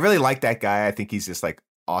miserable. I really like that guy. I think he's just like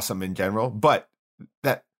awesome in general, but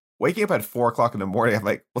that waking up at 4 o'clock in the morning, I'm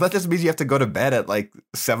like, well, that just means you have to go to bed at like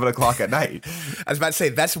 7 o'clock at night. I was about to say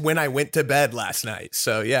that's when I went to bed last night.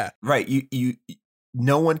 So yeah, right. You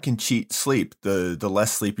no one can cheat sleep. The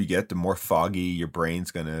less sleep you get, the more foggy your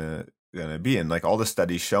brain's gonna going to be in. Like all the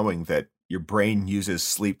studies showing that your brain uses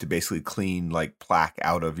sleep to basically clean like plaque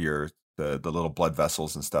out of the little blood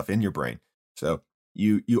vessels and stuff in your brain. So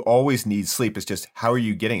you always need sleep. It's just how are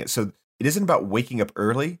you getting it? So it isn't about waking up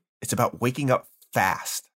early. It's about waking up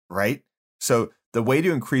fast, right? So the way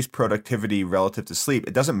to increase productivity relative to sleep,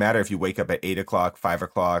 it doesn't matter if you wake up at 8 o'clock, 5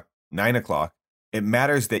 o'clock, 9 o'clock. It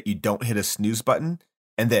matters that you don't hit a snooze button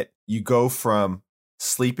and that you go from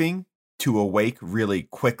sleeping to awake really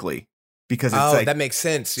quickly. Because it's like, that makes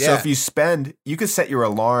sense. Yeah. So if you could set your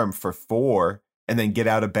alarm for 4 and then get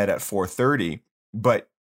out of bed at 4:30, but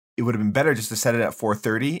it would have been better just to set it at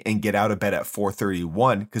 4:30 and get out of bed at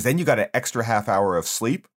 4:31, because then you got an extra half hour of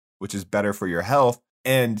sleep, which is better for your health.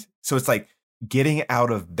 And so it's like getting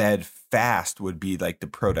out of bed fast would be like the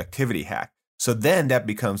productivity hack. So then that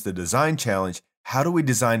becomes the design challenge. How do we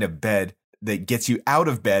design a bed that gets you out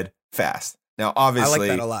of bed fast? Now, obviously, I like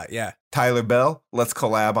that a lot. Yeah. Tyler Bell, let's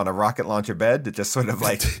collab on a rocket launcher bed that just sort of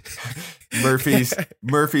like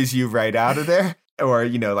Murphy's you right out of there. Or,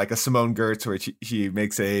 like a Simone Gertz where she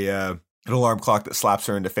makes an alarm clock that slaps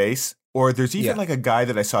her in the face. Or there's even like a guy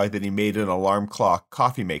that I saw that he made an alarm clock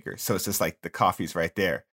coffee maker. So it's just like the coffee's right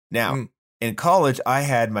there. Now, in college, I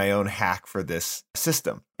had my own hack for this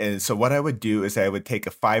system. And so what I would do is I would take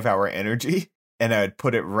a 5-hour energy and I would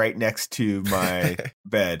put it right next to my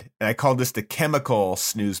bed. And I called this the chemical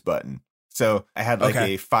snooze button. So I had like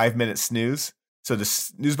a 5-minute snooze. So the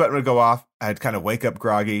snooze button would go off. I'd kind of wake up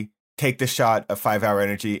groggy, take the shot of 5-hour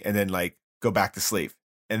energy, and then like go back to sleep.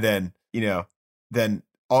 And then,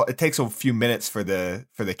 it takes a few minutes for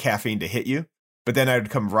the caffeine to hit you. But then I would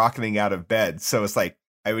come rocketing out of bed. So it's like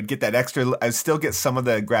I would get that extra. I would still get some of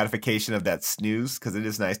the gratification of that snooze because it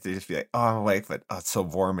is nice to just be like, oh, I'm awake, but it's so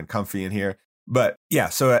warm and comfy in here. But yeah,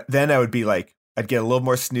 so then I would be like, I'd get a little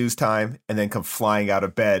more snooze time and then come flying out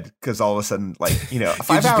of bed because all of a sudden, like,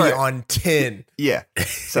 5 hours be on 10. Yeah.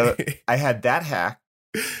 So I had that hack.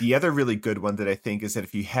 The other really good one that I think is that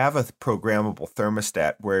if you have a programmable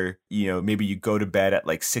thermostat where, maybe you go to bed at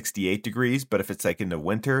like 68 degrees, but if it's like in the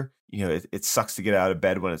winter, it sucks to get out of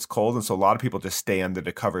bed when it's cold. And so a lot of people just stay under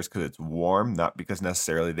the covers because it's warm, not because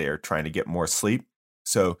necessarily they are trying to get more sleep.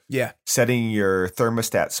 So setting your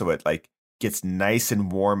thermostat so it like gets nice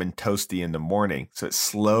and warm and toasty in the morning. So it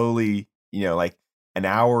slowly, like an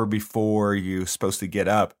hour before you're supposed to get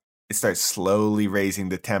up, it starts slowly raising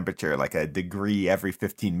the temperature like a degree every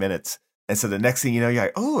 15 minutes. And so the next thing you know, you're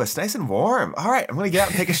like, oh, it's nice and warm. All right, I'm going to get out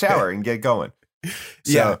and take a shower and get going.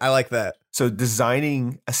 So, I like that. So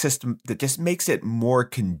designing a system that just makes it more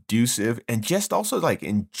conducive and just also like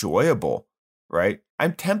enjoyable, right?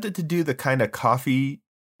 I'm tempted to do the kind of coffee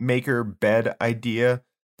maker bed idea.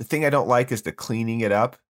 The thing I don't like is the cleaning it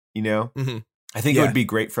up, Mm-hmm. I think it would be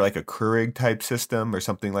great for like a Keurig type system or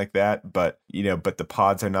something like that. But, but the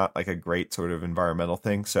pods are not like a great sort of environmental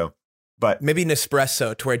thing. So, but maybe an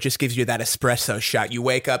espresso to where it just gives you that espresso shot. You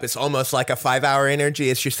wake up, it's almost like a 5-hour energy.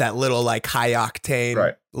 It's just that little like high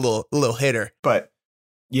octane, little hitter. But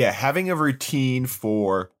yeah, having a routine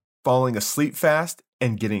for falling asleep fast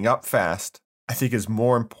and getting up fast, I think is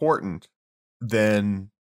more important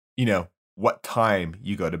than, what time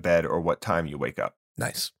you go to bed or what time you wake up.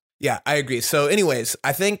 Nice. Yeah, I agree. So anyways,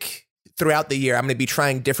 I think throughout the year, I'm going to be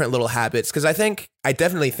trying different little habits because I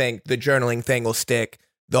definitely think the journaling thing will stick.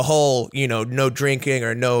 The whole, no drinking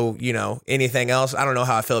or no, anything else. I don't know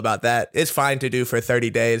how I feel about that. It's fine to do for 30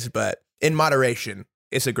 days, but in moderation,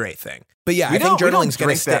 it's a great thing. But yeah, I think journaling's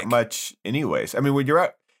going to stick that much anyways. I mean, when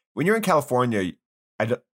you're in California, I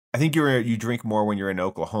think you drink more when you're in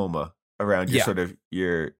Oklahoma around your sort of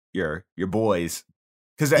your boys.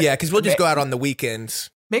 Because we'll just go out on the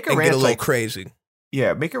weekends. Make a and ranch, get a little crazy.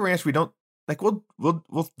 Yeah, make a ranch. We don't like. We'll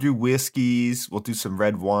do whiskeys. We'll do some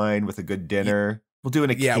red wine with a good dinner. We'll do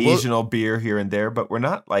an occasional beer here and there, but we're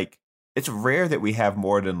not like. It's rare that we have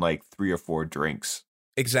more than like 3 or 4 drinks.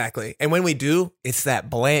 Exactly, and when we do, it's that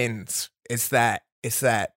Blanton's. It's that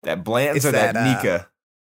Blanton's or that Nika.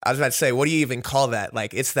 I was about to say, what do you even call that?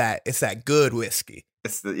 Like, it's that good whiskey.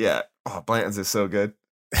 Blanton's is so good.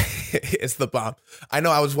 It's the bomb. I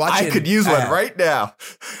know. I was watching. I could use one right now.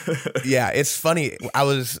 Yeah, it's funny.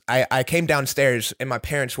 I came downstairs and my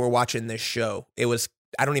parents were watching this show. It was,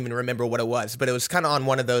 I don't even remember what it was, but it was kind of on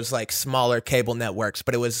one of those like smaller cable networks.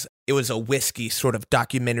 But it was a whiskey sort of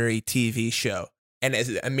documentary TV show. And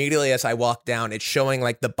immediately as I walked down, it's showing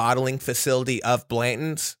like the bottling facility of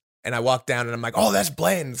Blanton's. And I walked down and I'm like, oh, that's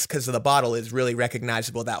Blanton's, because the bottle is really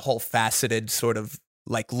recognizable. That whole faceted sort of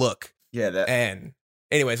like look. Yeah. And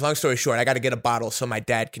anyways, long story short, I got to get a bottle so my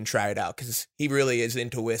dad can try it out because he really is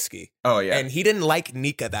into whiskey. Oh, yeah. And he didn't like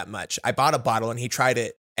Nika that much. I bought a bottle and he tried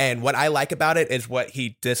it And what I like about it is what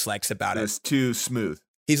he dislikes about it. It's too smooth.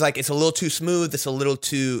 He's like, it's a little too smooth.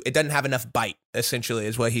 It doesn't have enough bite, essentially,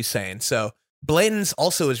 is what he's saying. So Blayden's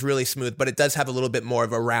also is really smooth, but it does have a little bit more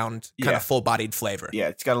of a round, kind of full-bodied flavor. Yeah,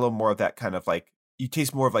 it's got a little more of that kind of like, you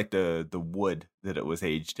taste more of like the wood that it was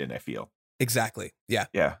aged in, I feel. Exactly. Yeah.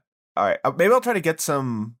 Yeah. All right. Maybe I'll try to get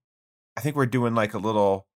some, I think we're doing like a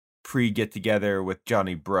little pre-get-together with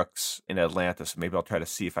Johnny Brooks in Atlanta, so maybe I'll try to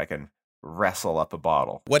see if I can wrestle up a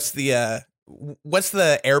bottle. What's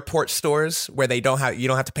the airport stores where you don't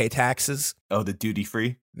have to pay taxes? Oh, the duty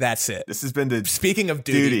free? That's it. This has been the speaking of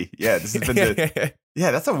duty. Yeah, this has been the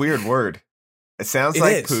yeah, that's a weird word. It sounds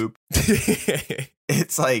like poop.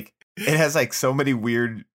 It's like it has like so many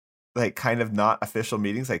weird, like kind of not official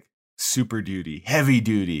meanings, like super duty, heavy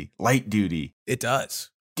duty, light duty. It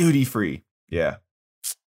does. Duty free. Yeah.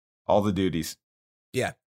 All the duties.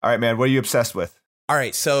 Yeah. All right, man. What are you obsessed with? All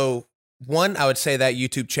right. So one, I would say that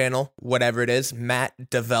YouTube channel, whatever it is, Matt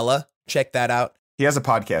Davella. Check that out. He has a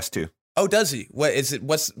podcast too. Oh, does he? What is it?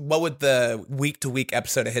 What would the week-to-week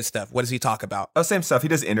episode of his stuff? What does he talk about? Oh, same stuff. He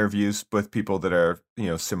does interviews with people that are,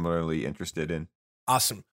 similarly interested in.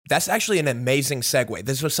 Awesome. That's actually an amazing segue.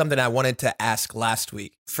 This was something I wanted to ask last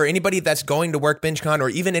week. For anybody that's going to WorkbenchCon, or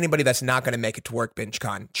even anybody that's not going to make it to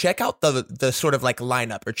WorkbenchCon, check out the sort of like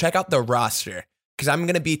lineup, or check out the roster, because I'm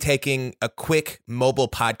going to be taking a quick mobile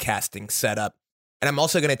podcasting setup. And I'm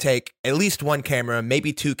also going to take at least one camera,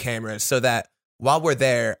 maybe two cameras, so that while we're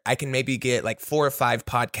there, I can maybe get like 4 or 5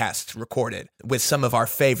 podcasts recorded with some of our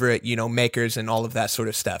favorite, makers and all of that sort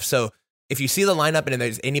of stuff. So if you see the lineup and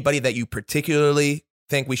there's anybody that you particularly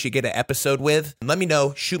think we should get an episode with, let me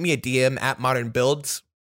know. Shoot me a DM at Modern Builds,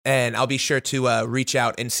 and I'll be sure to reach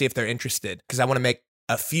out and see if they're interested, because I want to make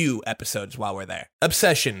a few episodes while we're there.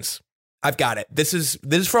 Obsessions. I've got it. This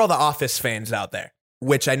is for all the Office fans out there,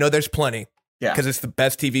 which I know there's plenty. Yeah. Because it's the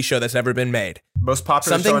best TV show that's ever been made. Most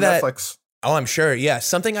popular show on Netflix. Oh, I'm sure. Yeah.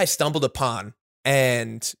 Something I stumbled upon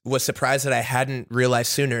and was surprised that I hadn't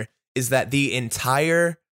realized sooner is that the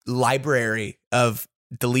entire library of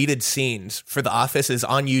deleted scenes for The Office is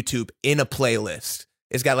on YouTube in a playlist.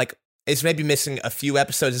 It's maybe missing a few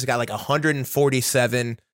episodes. It's got like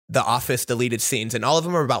 147 The Office deleted scenes, and all of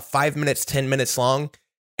them are about 5 minutes, 10 minutes long.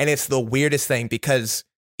 And it's the weirdest thing because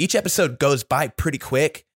each episode goes by pretty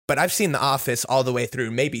quick. But I've seen The Office all the way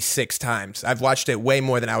through maybe 6 times. I've watched it way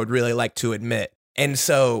more than I would really like to admit. And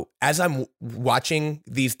so as I'm watching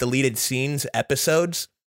these deleted scenes episodes,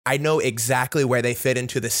 I know exactly where they fit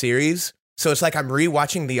into the series. So it's like I'm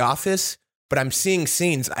rewatching The Office, but I'm seeing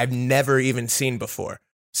scenes I've never even seen before.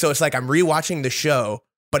 So it's like I'm rewatching the show,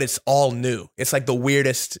 but it's all new. It's like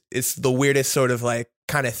it's the weirdest sort of like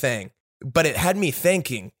kind of thing. But it had me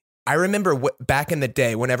thinking. I remember back in the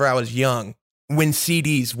day, whenever I was young, when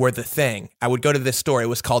CDs were the thing, I would go to this store. It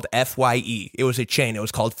was called FYE. It was a chain. It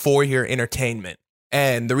was called For Your Entertainment.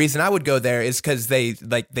 And the reason I would go there is because they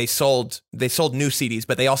sold new CDs,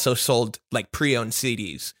 but they also sold like pre-owned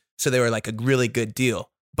CDs. So they were like a really good deal.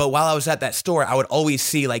 But while I was at that store, I would always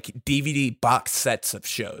see like DVD box sets of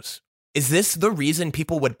shows. Is this the reason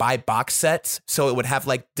people would buy box sets? So it would have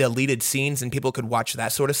like deleted scenes and people could watch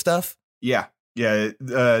that sort of stuff? Yeah. Yeah.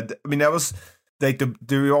 I mean, that was like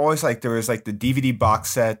there was like the DVD box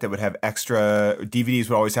set that would have extra DVDs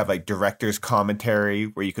would always have like director's commentary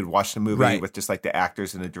where you could watch the movie with just like the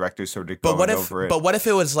actors and the directors sort of going over it. But what if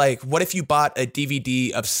it was like, what if you bought a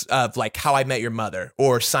DVD of like How I Met Your Mother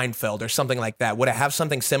or Seinfeld or something like that? Would it have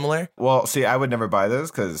something similar? Well, see, I would never buy those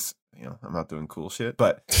because, I'm not doing cool shit,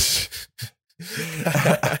 but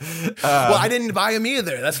well, I didn't buy them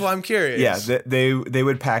either. That's why I'm curious. Yeah, they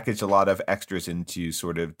would package a lot of extras into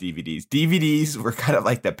sort of DVDs. DVDs were kind of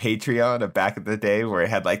like the Patreon of back in the day, where it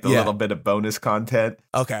had like the little bit of bonus content.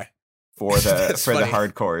 Okay, for the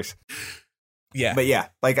hardcores. Yeah, but yeah,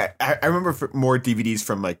 like I remember more DVDs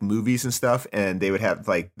from like movies and stuff, and they would have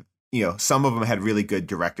like some of them had really good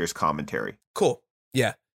director's commentary. Cool.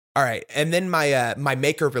 Yeah. All right, and then my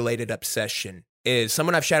maker related obsession is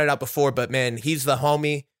someone I've shouted out before, but man, he's the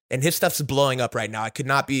homie, and his stuff's blowing up right now. I could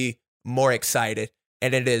not be more excited,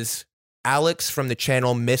 and it is Alex from the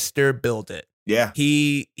channel Mr. Build It. Yeah.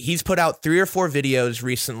 He's put out 3 or 4 videos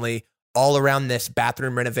recently all around this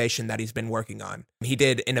bathroom renovation that he's been working on. He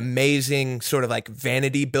did an amazing sort of like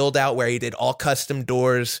vanity build out where he did all custom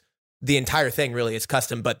doors. The entire thing really is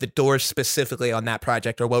custom, but the doors specifically on that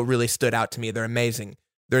project are what really stood out to me. They're amazing.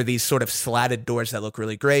 They're these sort of slatted doors that look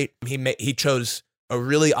really great. He chose a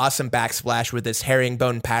really awesome backsplash with this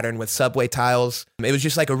herringbone pattern with subway tiles. It was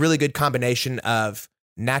just like a really good combination of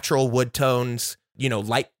natural wood tones,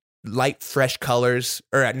 light, fresh colors,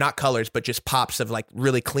 or not colors, but just pops of like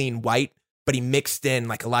really clean white but he mixed in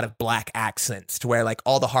like a lot of black accents to where like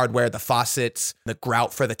all the hardware, the faucets, the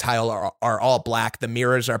grout for the tile are all black. The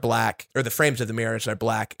mirrors are black, or the frames of the mirrors are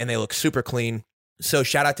black, and they look super clean. So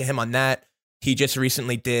shout out to him on that. He just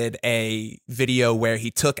recently did a video where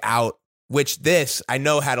he took out, which this I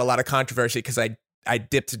know had a lot of controversy because I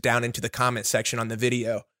dipped down into the comment section on the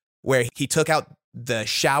video, where he took out the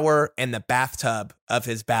shower and the bathtub of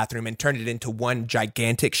his bathroom and turned it into one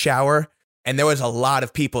gigantic shower. And there was a lot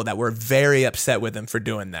of people that were very upset with him for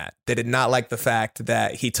doing that. They did not like the fact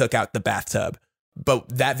that he took out the bathtub. But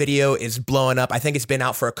that video is blowing up. I think it's been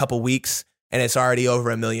out for a couple weeks and it's already over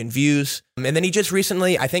 1 million views. And then he just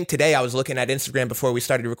recently, I think today I was looking at Instagram before we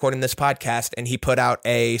started recording this podcast, and he put out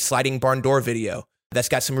a sliding barn door video that's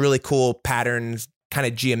got some really cool patterns, kind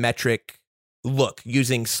of geometric look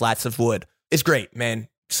using slats of wood. It's great, man.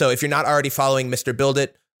 So if you're not already following Mr. Build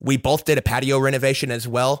It, we both did a patio renovation as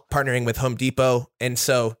well, partnering with Home Depot. And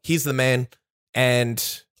so he's the man.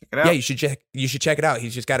 And yeah, you should check it out.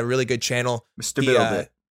 He's just got a really good channel. Mr. Build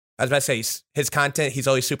It. I was about to say, his content, he's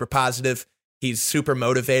always super positive. He's super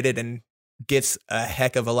motivated and gets a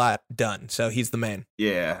heck of a lot done. So he's the man.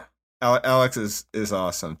 Yeah. Alex is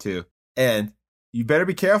awesome too. And you better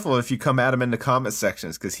be careful if you come at him in the comment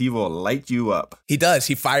sections, because he will light you up. He does.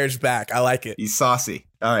 He fires back. I like it. He's saucy.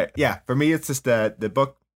 All right. Yeah. For me, it's just that the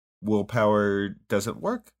book Willpower doesn't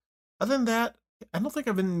work. Other than that, I don't think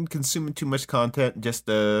I've been consuming too much content. Just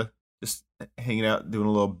hanging out, doing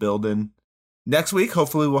a little building. Next week,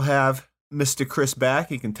 hopefully we'll have Mr. Chris back.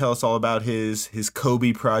 He can tell us all about his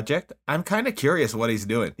Kobe project. I'm kind of curious what he's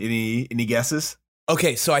doing. Any guesses?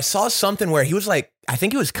 Okay, so I saw something where he was like, I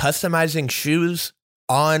think he was customizing shoes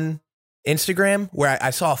on Instagram, where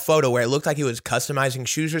I saw a photo where it looked like he was customizing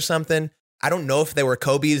shoes or something. I don't know if they were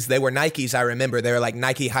Kobe's. They were Nikes, I remember. They were like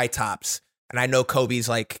Nike high tops. And I know Kobe's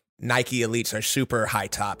like Nike Elites are super high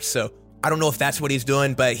tops. So I don't know if that's what he's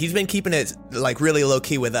doing, but he's been keeping it like really low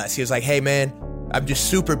key with us. He was like, hey man, I'm just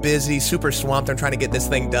super busy, super swamped. I'm trying to get this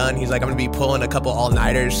thing done. He's like, I'm going to be pulling a couple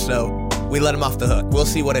all-nighters. So we let him off the hook. We'll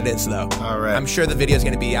see what it is, though. All right. I'm sure the video is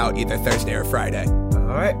going to be out either Thursday or Friday.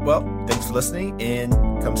 All right. Well, thanks for listening, and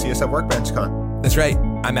come see us at WorkbenchCon. That's right.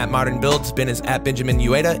 I'm at Modern Builds. Ben is at Benjamin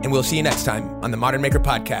Ueda, and we'll see you next time on the Modern Maker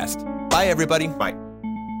Podcast. Bye, everybody. Bye.